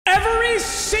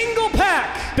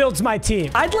builds my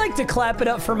team. I'd like to clap it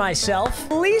up for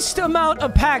myself. Least amount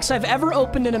of packs I've ever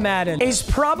opened in a Madden is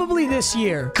probably this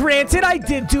year. Granted, I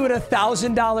did do an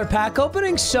 $1,000 pack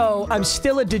opening, so I'm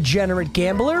still a degenerate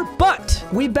gambler, but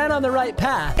we've been on the right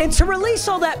path. And to release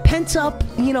all that pent up,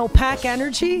 you know, pack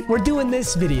energy, we're doing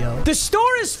this video. The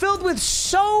store is filled with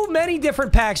so many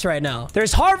different packs right now.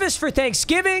 There's Harvest for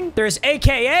Thanksgiving. There's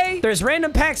AKA. There's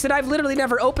random packs that I've literally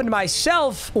never opened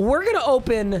myself. We're gonna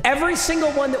open every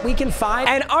single one that we can find,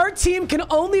 and our team can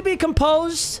only be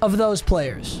composed of those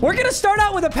players. We're gonna start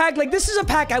out with a pack. Like, this is a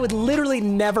pack I would literally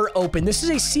never open. This is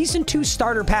a Season 2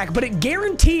 starter pack, but it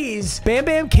guarantees Bam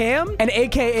Bam Cam and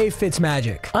AKA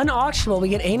Fitzmagic. Unauctionable, we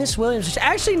get Anus Williams, which is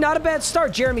actually not a bad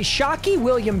start. Jeremy Shockey,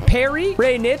 William Perry,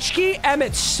 Ray Nitschke,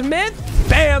 Emmett Smith,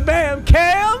 Bam Bam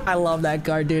Cam. I love that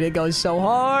card, dude. It goes so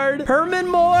hard. Herman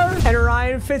Moore and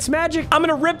Ryan Fitzmagic. I'm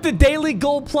gonna rip the Daily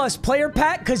Gold Plus player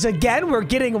pack because, again, we're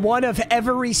getting one of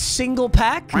every single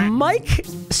pack. Mike,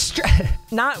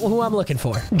 not who I'm looking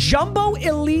for. Jumbo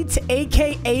Elite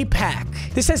AKA pack.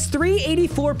 This has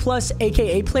 384 plus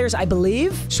AKA players, I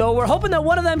believe. So we're hoping that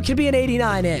one of them could be an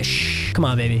 89-ish. Come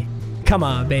on, baby. Come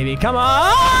on, baby. Come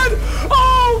on!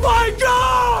 Oh my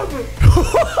God!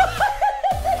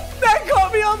 That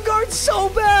caught me off guard so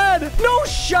bad. No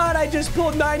shot. I just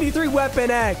pulled 93 Weapon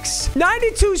X.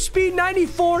 92 speed,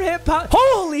 94 hit power.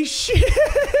 Holy shit.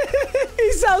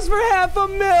 He sells for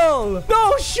 $500,000.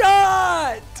 No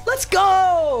shot. Let's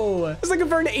go. I was looking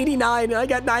for an 89 and I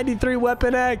got 93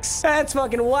 Weapon X. That's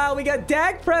fucking wild. We got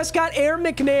Dak Prescott, Air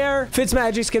McNair.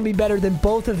 Fitzmagic's going to be better than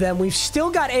both of them. We've still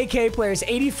got AK players.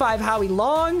 85 Howie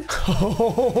Long.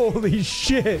 Holy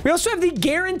shit. We also have the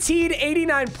guaranteed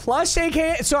 89 plus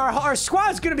AKA. So our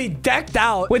squad's going to be decked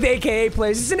out with AKA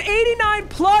players. It's an 89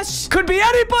 plus. Could be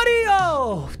anybody.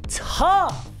 Oh,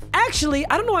 tough. Actually,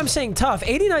 I don't know why I'm saying tough.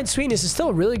 89 sweetness is still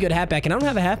a really good halfback, and I don't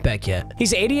have a halfback yet.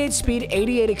 He's 88 speed,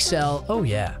 88 excel. Oh,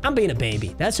 yeah. I'm being a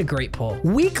baby. That's a great pull.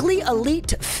 Weekly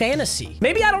Elite Fantasy.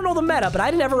 Maybe I don't know the meta, but I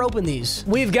never opened these.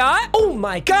 We've got... Oh,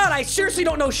 my God. I seriously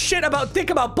don't know shit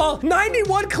about ball.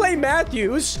 91 Clay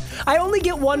Matthews. I only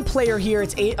get one player here.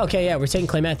 It's 8. Okay, yeah, we're taking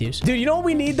Clay Matthews. Dude, you know what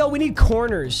we need, though? We need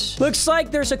corners. Looks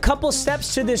like there's a couple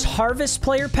steps to this Harvest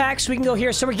player pack, so we can go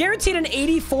here. So we're guaranteed an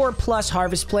 84 plus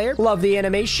Harvest player. Love the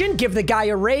animation. Give the guy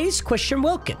a raise, Christian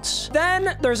Wilkins.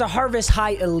 Then there's a Harvest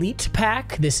High Elite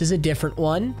pack. This is a different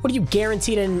one. What are you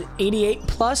guaranteed an 88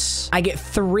 plus? I get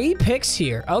 3 picks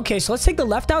here. Okay, so let's take the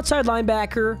left outside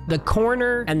linebacker, the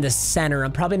corner, and the center.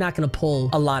 I'm probably not going to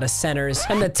pull a lot of centers.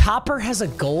 And the topper has a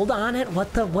gold on it.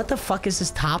 What the fuck is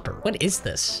this topper? What is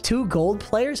this? 2 gold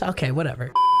players? Okay,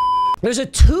 whatever. There's a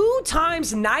 2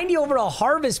 times 90 overall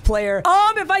Harvest player.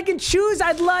 If I can choose,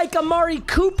 I'd like Amari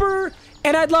Cooper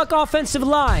and I'd like offensive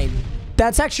line.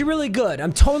 That's actually really good.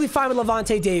 I'm totally fine with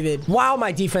Levante David. Wow,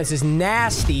 my defense is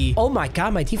nasty. Oh my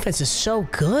God, my defense is so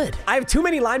good. I have too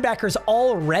many linebackers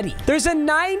already. There's a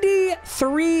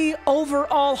 93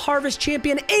 overall Harvest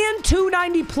champion and 2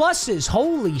 90 pluses.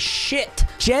 Holy shit.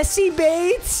 Jesse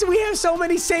Bates. We have so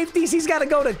many safeties. He's got to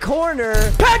go to corner.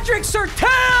 Patrick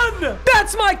Surtain.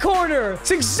 That's my corner. It's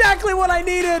exactly what I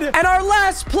needed. And our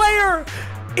last player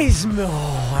is...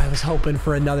 Oh, I was hoping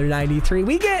for another 93.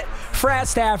 We get Frat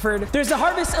Stafford. There's the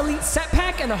Harvest Elite set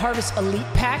pack and the Harvest Elite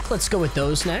pack. Let's go with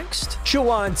those next.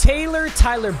 Jawan Taylor,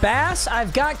 Tyler Bass.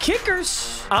 I've got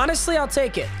kickers. Honestly, I'll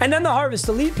take it. And then the Harvest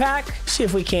Elite pack. See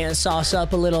if we can't sauce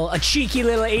up a cheeky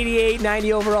little 88,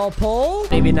 90 overall pull.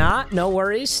 Maybe not. No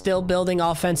worries. Still building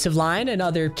offensive line and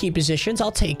other key positions.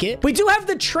 I'll take it. We do have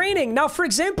the training. Now, for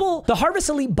example, the Harvest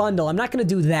Elite bundle. I'm not going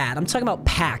to do that. I'm talking about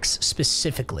packs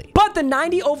specifically. But the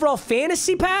 90 overall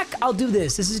fantasy pack, I'll do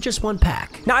this. This is just one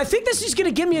pack. Now, I think this is going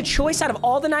to give me a choice out of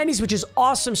all the 90s, which is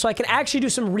awesome, so I can actually do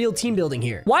some real team building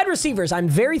here. Wide receivers, I'm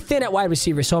very thin at wide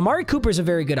receivers, so Amari Cooper is a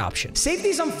very good option.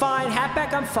 Safeties, I'm fine.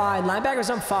 Halfback, I'm fine.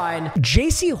 Linebackers, I'm fine.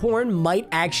 J.C. Horn might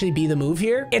actually be the move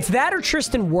here. It's that or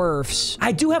Tristan Wirfs.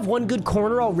 I do have one good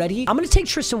corner already. I'm going to take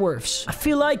Tristan Wirfs. I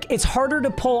feel like it's harder to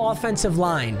pull offensive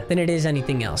line than it is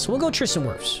anything else. We'll go Tristan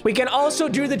Wirfs. We can also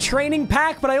do the training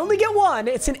pack, but I only get one.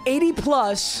 It's an 80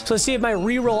 plus. So let's see if my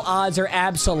reroll odds are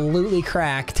absolutely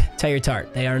cracked. Tell your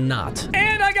tart, they are not.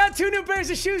 And I got 2 new pairs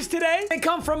of shoes today. They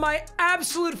come from my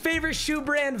absolute favorite shoe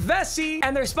brand, Vessi,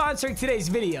 and they're sponsoring today's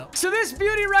video. So this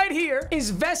beauty right here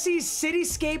is Vessi's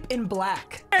Cityscape in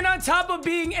black. And on top of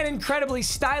being an incredibly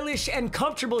stylish and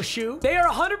comfortable shoe, they are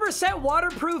 100%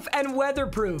 waterproof and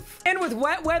weatherproof. And with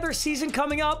wet weather season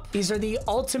coming up, these are the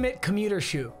ultimate commuter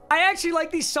shoe. I actually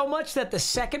like these so much that the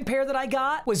second pair that I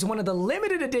got was one of the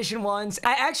limited edition ones.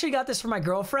 I actually got this for my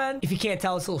girlfriend. If you can't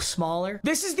tell, it's a little smaller.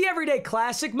 This is the Everyday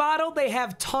Classic model. They have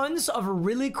have tons of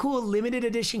really cool limited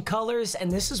edition colors, and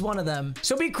this is one of them.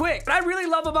 So be quick. What I really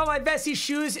love about my Vessi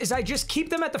shoes is I just keep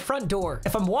them at the front door.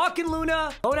 If I'm walking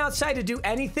Luna, going outside to do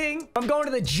anything, I'm going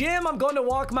to the gym, I'm going to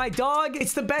walk my dog,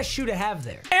 it's the best shoe to have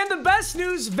there. And the best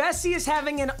news, Vessi is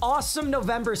having an awesome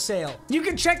November sale. You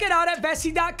can check it out at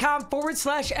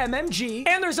vessi.com/MMG,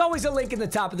 and there's always a link in the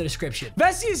top of the description.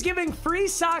 Vessi is giving free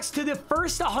socks to the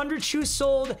first 100 shoes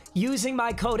sold using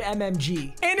my code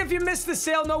MMG. And if you missed the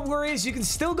sale, no worries. You can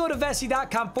still go to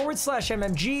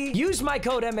vessi.com/MMG, use my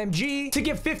code MMG to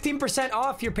get 15%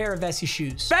 off your pair of Vessi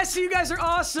shoes. Vessi, you guys are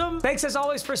awesome. Thanks as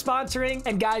always for sponsoring,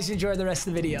 and guys, enjoy the rest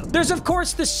of the video. There's of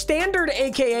course the standard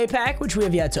AKA pack, which we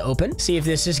have yet to open. See if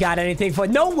this has got anything for.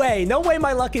 No way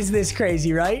my luck is this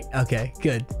crazy, right? Okay,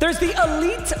 good. There's the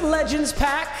Elite Legends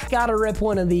pack. Gotta rip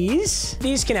one of these.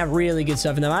 These can have really good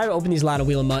stuff in them. I've opened these a lot of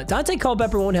Wheel of Mutt. Dante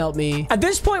Culpepper won't help me. At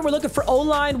this point, we're looking for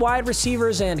O-line, wide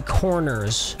receivers, and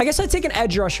corners. I guess I'd take an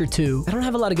edge rusher too. I don't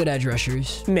have a lot of good edge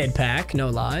rushers. Mid pack, no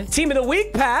lie. Team of the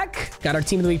week pack. Got our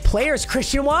team of the week players.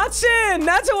 Christian Watson.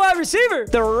 That's a wide receiver.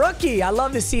 The rookie. I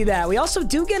love to see that. We also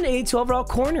do get an 82 overall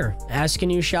corner. Ask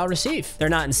and you shall receive. They're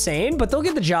not insane, but they'll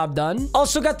get the job done.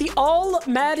 Also got the all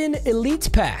Madden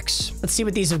Elite packs. Let's see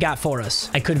what these have got for us.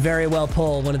 I could very well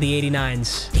pull one of the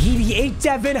 89s. 88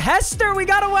 Devin Hester. We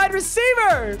got a wide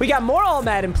receiver. We got more all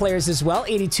Madden players as well.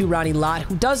 82 Ronnie Lott,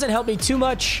 who doesn't help me too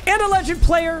much. And a legend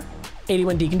player,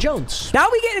 81 Deacon Jones. Now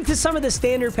we get into some of the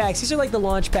standard packs. These are like the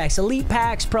launch packs, elite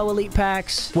packs, pro elite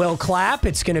packs. Will Clapp,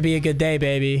 it's gonna be a good day,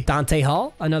 baby. Dante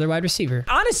Hall, another wide receiver.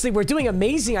 Honestly, we're doing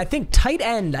amazing. I think tight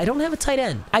end. I don't have a tight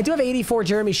end. I do have 84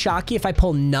 Jeremy Shockey if I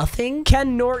pull nothing.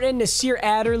 Ken Norton, Nasir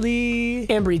Adderley,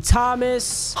 Embry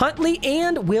Thomas, Huntley,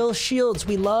 and Will Shields.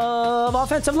 We love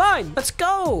offensive line. Let's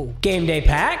go. Game day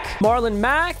pack. Marlon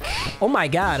Mack. Oh my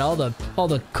God, all the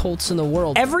Colts in the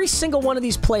world. Every single one of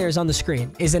these players on the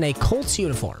screen is in a Colts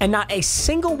uniform, and not a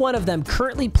single one of them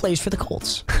currently plays for the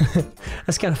Colts.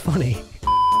 That's kind of funny.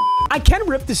 I can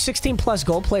rip the 16 plus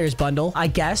gold players bundle. I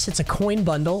guess it's a coin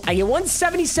bundle. I get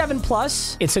 177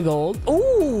 plus. It's a gold.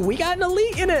 Ooh, we got an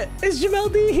elite in it. It's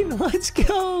Jamel Dean. Let's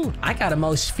go. I got a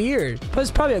most feared, but it's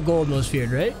probably a gold most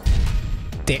feared, right?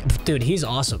 Dude, he's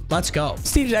awesome. Let's go.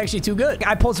 Steve's actually too good.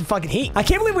 I pulled some fucking heat. I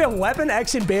can't believe we have Weapon,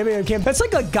 X, and Bam Bam Kim. That's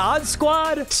like a God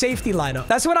Squad safety lineup.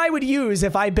 That's what I would use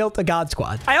if I built a God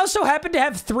Squad. I also happen to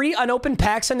have 3 unopened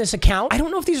packs on this account. I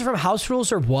don't know if these are from house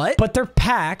rules or what, but they're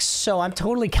packs, so I'm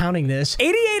totally counting this.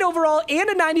 88 overall and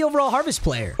a 90 overall harvest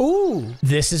player. Ooh,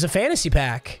 this is a fantasy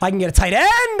pack. I can get a tight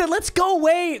end. Let's go.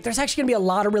 Wait, there's actually gonna be a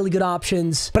lot of really good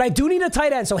options, but I do need a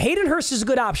tight end. So Hayden Hurst is a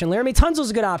good option. Laramie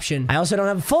Tunzel's a good option. I also don't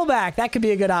have a fullback. That could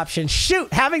be a good option.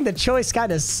 Shoot, having the choice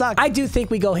kind of sucks. I do think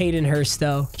we go Hayden Hurst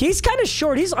though. He's kind of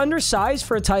short. He's undersized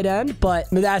for a tight end, but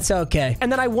that's okay.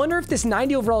 And then I wonder if this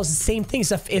 90 overall is the same thing.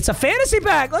 It's a fantasy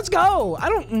pack. Let's go. I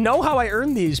don't know how I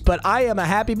earned these, but I am a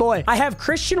happy boy. I have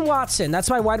Christian Watson. That's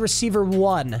my wide receiver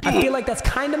 1. I feel like that's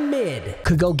kind of mid.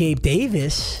 Could go Gabe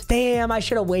Davis. Damn, I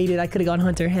should have waited. I could have gone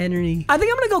Hunter Henry. I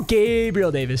think I'm gonna go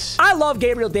Gabriel Davis. I love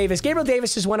Gabriel Davis. Gabriel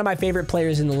Davis is one of my favorite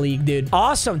players in the league, dude.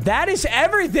 Awesome. That is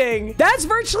everything. That's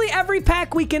virtually every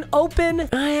pack we can open.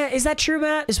 Is that true,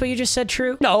 Matt? Is what you just said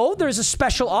true? No, there's a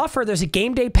special offer. There's a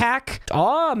game day pack.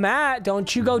 Oh, Matt,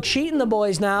 don't you go cheating the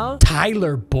boys now.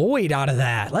 Tyler Boyd out of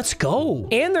that. Let's go.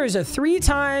 And there's a 3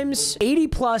 times 80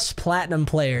 plus platinum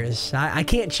players. I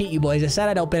can't cheat you boys. I said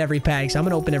I'd open every pack, so I'm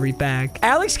gonna open every pack.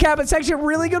 Alex Cabot's actually a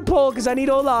really good pull because I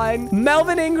need O-line.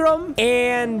 Melvin Ingram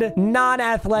and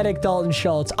non-athletic Dalton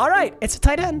Schultz. All right, it's a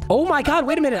tight end. Oh my God,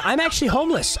 wait a minute. I'm actually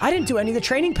homeless. I didn't do any of the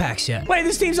training packs yet. Wait,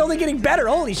 this team's only getting better.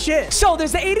 Holy shit. So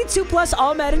there's the 82 plus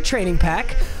all Madden training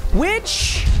pack,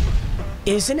 which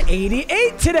is an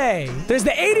 88 today. There's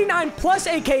the 89 plus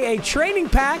AKA training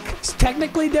pack. It's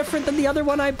technically different than the other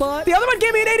one I bought. The other one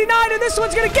gave me an 89 and this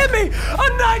one's gonna give me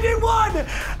a 91.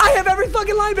 I have every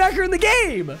fucking linebacker in the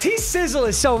game. T-Sizzle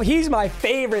is he's my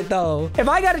favorite though. If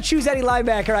I gotta choose any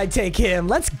linebacker, I'd take him.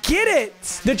 Let's get it.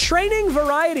 The training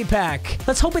variety pack.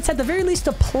 Let's hope it's at the very least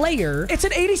a player. It's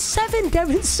an 87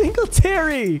 Devin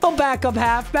Singletary. A backup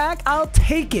halfback. I'll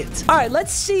take it. All right,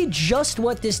 let's see just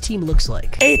what this team looks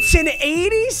like. It's an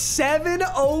 87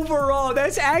 overall.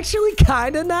 That's actually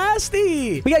kind of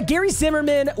nasty. We got Gary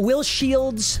Zimmerman, Will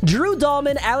Shields, Drew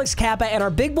Dahlman, Alex Kappa, and our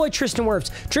big boy Tristan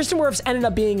Wirfs. Tristan Wirfs ended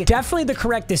up being definitely the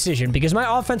correct decision because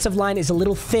my offensive line is a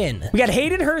little thin. We got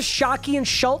Hayden Hurst, Shockey, and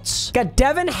Schultz. Got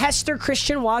Devin Hester,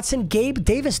 Christian Watson, Gabe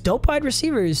Davis, dope wide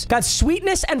receivers. Got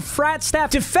Sweetness and Frat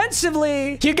Staff.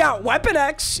 Defensively, you got Weapon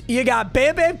X, you got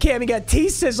Bam Bam Cam, you got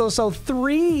T-Sizzle, so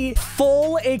 3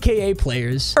 full AKA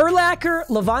players. Urlacher,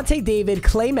 Levante Davis, David,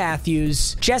 Clay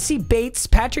Matthews, Jesse Bates,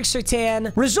 Patrick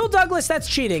Surtain, Rasul Douglas. That's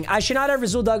cheating. I should not have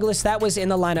Rasul Douglas. That was in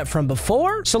the lineup from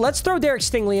before. So let's throw Derek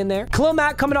Stingley in there. Khalil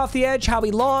Mack coming off the edge.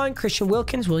 Howie Long, Christian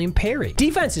Wilkins, William Perry.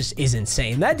 Defense is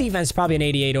insane. That defense is probably an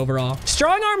 88 overall.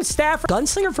 Strong arm staff.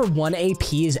 Gunslinger for 1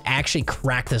 AP is actually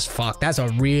cracked as fuck. That's a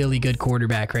really good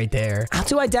quarterback right there. I'll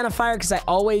do identifier because I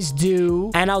always do.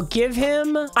 And I'll give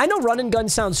him... I know run and gun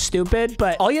sounds stupid,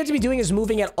 but all you have to be doing is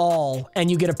moving at all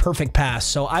and you get a perfect pass.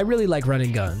 So I really like run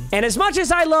and gun. And as much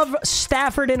as I love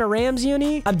Stafford in a Rams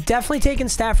uni, I'm definitely taking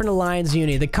Stafford in a Lions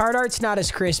uni. The card art's not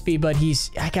as crispy, but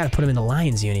I gotta put him in the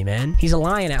Lions uni, man. He's a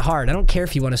Lion at heart. I don't care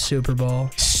if you won a Super Bowl.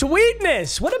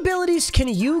 Sweetness! What abilities can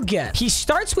you get? He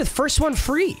starts with first one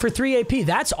free for 3 AP.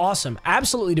 That's awesome.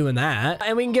 Absolutely doing that.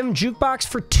 And we can give him Jukebox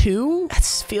for 2. That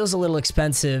feels a little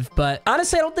expensive, but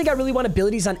honestly, I don't think I really want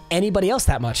abilities on anybody else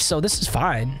that much, so this is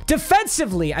fine.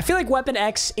 Defensively, I feel like Weapon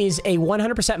X is a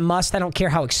 100% must. I don't care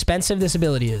how expensive this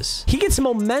ability is. He gets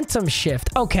momentum shift.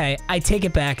 Okay, I take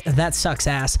it back. That sucks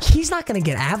ass. He's not gonna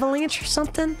get avalanche or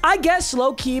something? I guess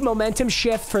low-key momentum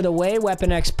shift for the way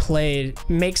Weapon X played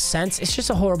makes sense. It's just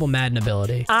a horrible Madden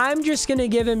ability. I'm just gonna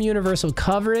give him universal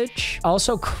coverage.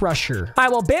 Also Crusher. All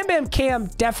right, well, Bam Bam Cam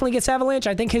definitely gets avalanche.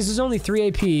 I think his is only 3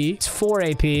 AP. It's 4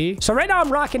 AP. So right now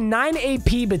I'm rocking 9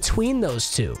 AP between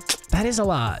those two. That is a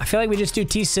lot. I feel like we just do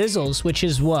T-Sizzles, which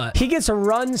is what? He gets a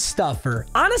run stuffer.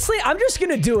 Honestly, I'm just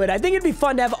gonna do it. I think it'd be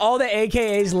fun to have all the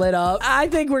AKAs lit up. I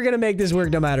think we're gonna make this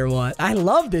work no matter what. I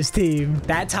love this team.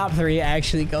 That top 3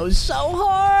 actually goes so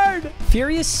hard.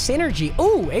 Furious Synergy.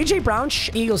 Ooh, AJ Brown,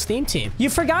 Eagles theme team. You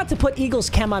forgot to put Eagles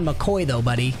chem on McCoy though,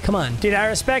 buddy. Come on. Dude, I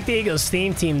respect the Eagles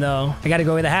theme team though. I gotta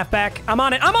go with a halfback. I'm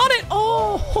on it. I'm on it.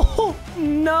 Oh,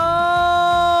 no.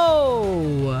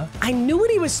 I knew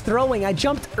what he was throwing. I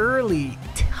jumped early.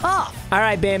 Tough. All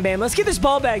right, Bam Bam. Let's get this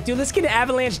ball back, dude. Let's get an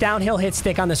avalanche downhill hit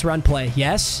stick on this run play.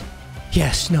 Yes?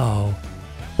 Yes, no.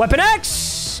 Weapon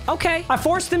X! Okay. I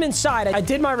forced him inside. I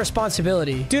did my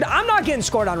responsibility. Dude, I'm not getting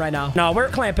scored on right now. No, we're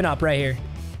clamping up right here.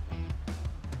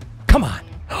 Come on.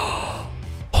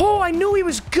 Oh, I knew he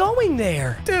was going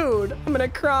there. Dude, I'm gonna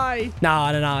cry.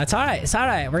 No. It's all right. It's all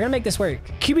right. We're gonna make this work.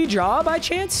 QB draw by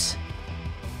chance?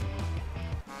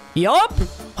 Yup.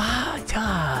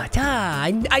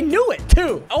 I knew it,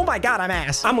 too. Oh, my God, I'm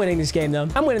ass. I'm winning this game, though.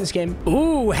 I'm winning this game.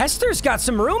 Ooh, Hester's got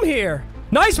some room here.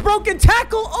 Nice broken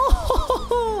tackle.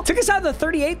 Oh, took us out of the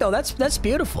 38, though. That's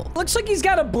beautiful. Looks like he's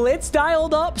got a blitz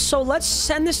dialed up, so let's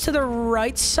send this to the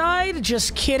right side.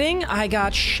 Just kidding. I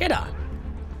got shit on.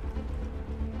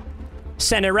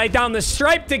 Send it right down the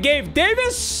stripe to Gabe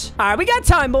Davis. All right, we got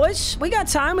time, boys. We got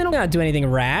time. We don't gotta do anything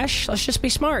rash. Let's just be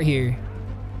smart here.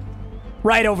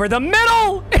 Right over the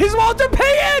middle is Walter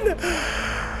Payton.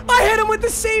 I hit him with the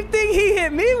same thing he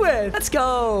hit me with. Let's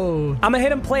go. I'm gonna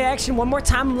hit him play action one more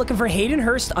time. I'm looking for Hayden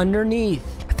Hurst underneath.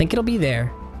 I think it'll be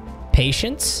there.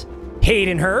 Patience.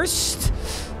 Hayden Hurst.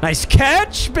 Nice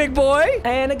catch, big boy.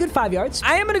 And a good 5 yards.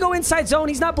 I am gonna go inside zone.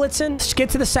 He's not blitzing. Just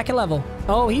get to the second level.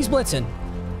 Oh, he's blitzing.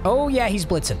 Oh, yeah, he's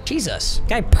blitzing. Jesus.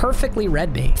 Guy perfectly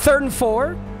read me. 3rd and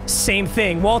 4. Same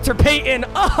thing. Walter Payton.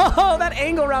 Oh, that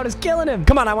angle route is killing him.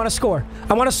 Come on, I want to score.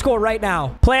 I want to score right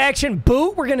now. Play action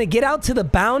boot. We're going to get out to the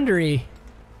boundary.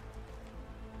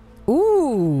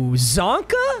 Ooh,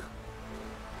 Zonka?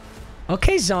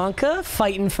 Okay, Zonka.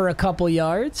 Fighting for a couple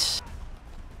yards.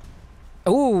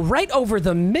 Ooh, right over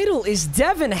the middle is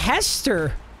Devin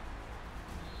Hester.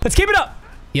 Let's keep it up.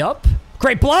 Yup.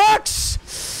 Great blocks.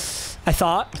 I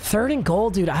thought. 3rd and goal,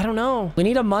 dude. I don't know. We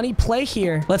need a money play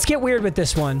here. Let's get weird with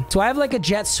this one. Do I have like a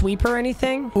jet sweep or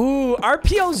anything? Ooh,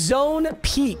 RPO zone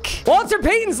peak. Walter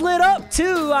Payton's lit up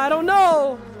too. I don't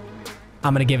know.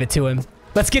 I'm gonna give it to him.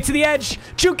 Let's get to the edge.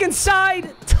 Juke inside.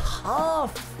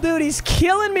 Tough. Dude, he's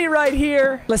killing me right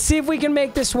here. Let's see if we can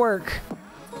make this work.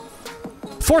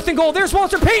 4th and goal. There's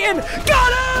Walter Payton.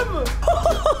 Got him!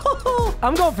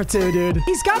 I'm going for 2, dude.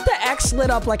 He's got the X lit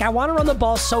up. Like, I want to run the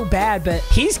ball so bad, but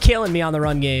he's killing me on the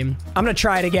run game. I'm going to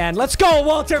try it again. Let's go,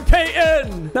 Walter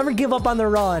Payton! Never give up on the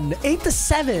run.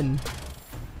 8-7.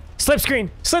 Slip screen.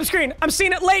 Slip screen. I'm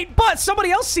seeing it late, but somebody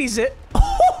else sees it.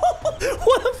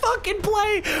 What a fucking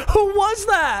play. Who was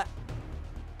that?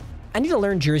 I need to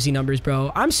learn jersey numbers,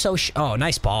 bro. I'm so oh,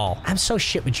 nice ball. I'm so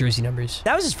shit with jersey numbers.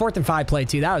 That was his 4th and 5 play,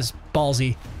 too. That was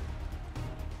ballsy.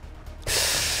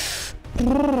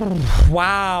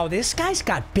 Wow, this guy's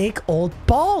got big old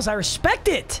balls. I respect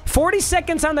it. 40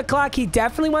 seconds on the clock. He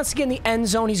definitely wants to get in the end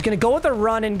zone. He's going to go with a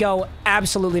run and go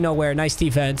absolutely nowhere. Nice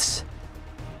defense.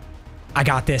 I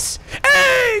got this.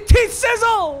 Hey,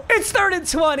 T-Sizzle! It's 3rd and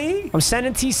 20. I'm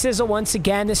sending T-Sizzle once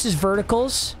again. This is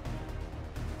verticals.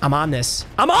 I'm on this.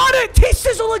 I'm on it!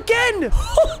 T-Sizzle again!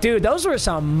 Dude, those were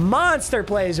some monster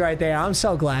plays right there. I'm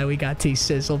so glad we got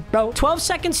T-Sizzle, bro. 12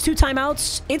 seconds, 2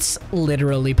 timeouts. It's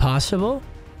literally possible.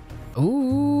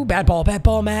 Ooh, bad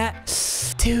ball,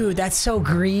 Matt. Dude, that's so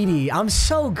greedy. I'm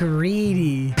so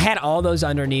greedy. I had all those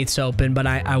underneaths open, but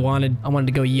I wanted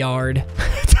to go yard.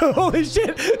 Holy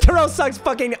shit. Terrell Suggs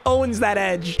fucking owns that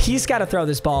edge. He's got to throw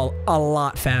this ball a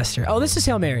lot faster. Oh, this is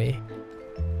Hail Mary.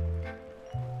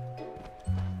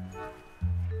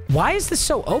 Why is this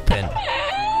so open?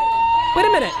 Wait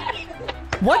a minute.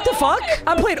 What the fuck?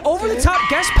 I played over-the-top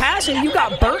guest pass and you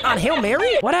got burnt on Hail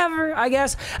Mary? Whatever, I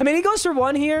guess. I mean, he goes for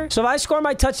 1 here. So if I score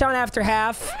my touchdown after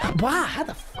half... Wow, how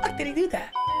the fuck did he do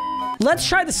that? Let's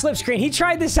try the slip screen. He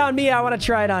tried this on me. I want to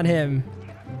try it on him.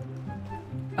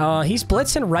 He's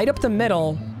blitzing right up the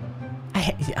middle. I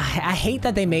hate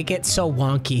that they make it so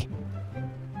wonky.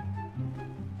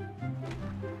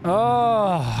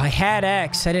 Oh, I had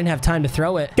X. I didn't have time to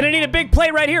throw it. Gonna need a big play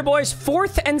right here, boys.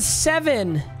 4th and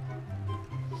 7.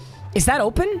 Is that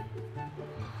open?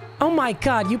 Oh my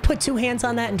God, you put 2 hands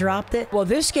on that and dropped it? Well,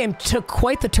 this game took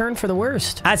quite the turn for the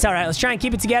worst. That's all right. Let's try and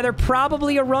keep it together.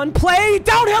 Probably a run play.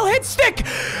 Downhill hit stick.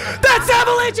 That's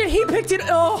Avalanche, and he picked it.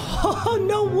 Oh,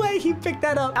 no way he picked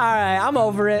that up. All right, I'm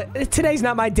over it. Today's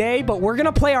not my day, but we're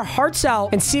gonna play our hearts out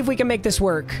and see if we can make this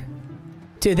work.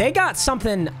 Dude, they got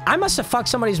something. I must have fucked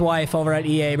somebody's wife over at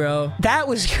EA, bro. That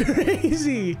was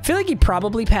crazy. I feel like he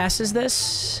probably passes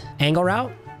this. Angle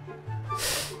route.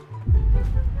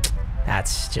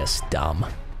 That's just dumb.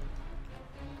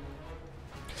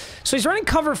 So he's running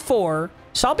cover 4.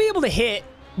 So I'll be able to hit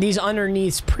these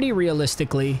underneaths pretty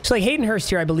realistically. So like Hayden Hurst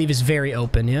here, I believe, is very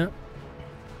open, yeah?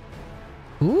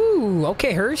 Ooh,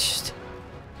 okay, Hurst.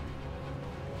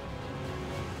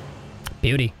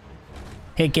 Beauty.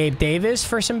 Hit Gabe Davis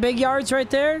for some big yards right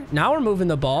there. Now we're moving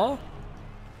the ball.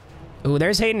 Ooh,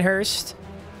 there's Hayden Hurst.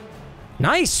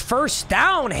 Nice first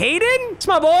down, Hayden. It's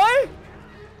my boy.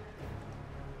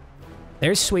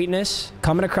 There's Sweetness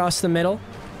coming across the middle.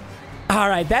 All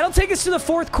right, that'll take us to the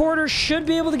 4th quarter. Should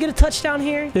be able to get a touchdown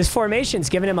here. This formation's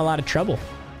giving him a lot of trouble.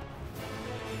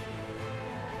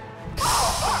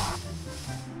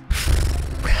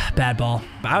 Bad ball.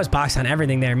 I was boxed on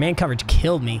everything there. Man coverage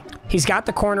killed me. He's got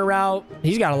the corner route.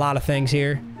 He's got a lot of things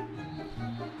here.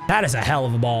 That is a hell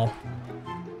of a ball.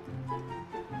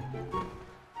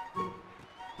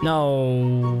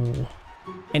 No.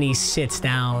 And he sits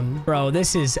down. Bro,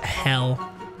 this is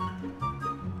hell.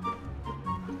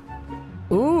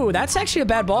 Ooh, that's actually a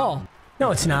bad ball.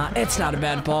 No, it's not. It's not a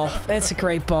bad ball. It's a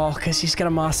great ball because he's going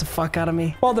to moss the fuck out of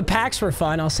me. Well, the packs were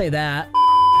fun. I'll say that.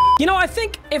 You know, I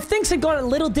think if things had gone a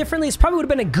little differently, this probably would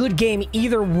have been a good game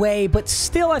either way. But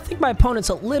still, I think my opponent's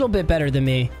a little bit better than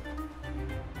me.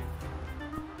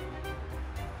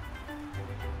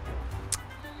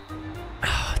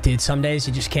 Dude, some days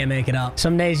you just can't make it up.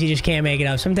 Some days you just can't make it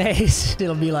up. Some days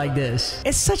it'll be like this.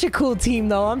 It's such a cool team,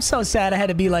 though. I'm so sad I had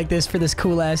to be like this for this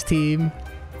cool-ass team.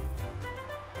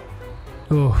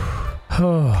 Ooh.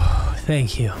 Oh,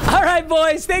 thank you. All right,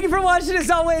 boys. Thank you for watching,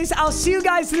 as always. I'll see you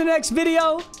guys in the next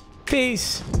video.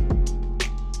 Peace.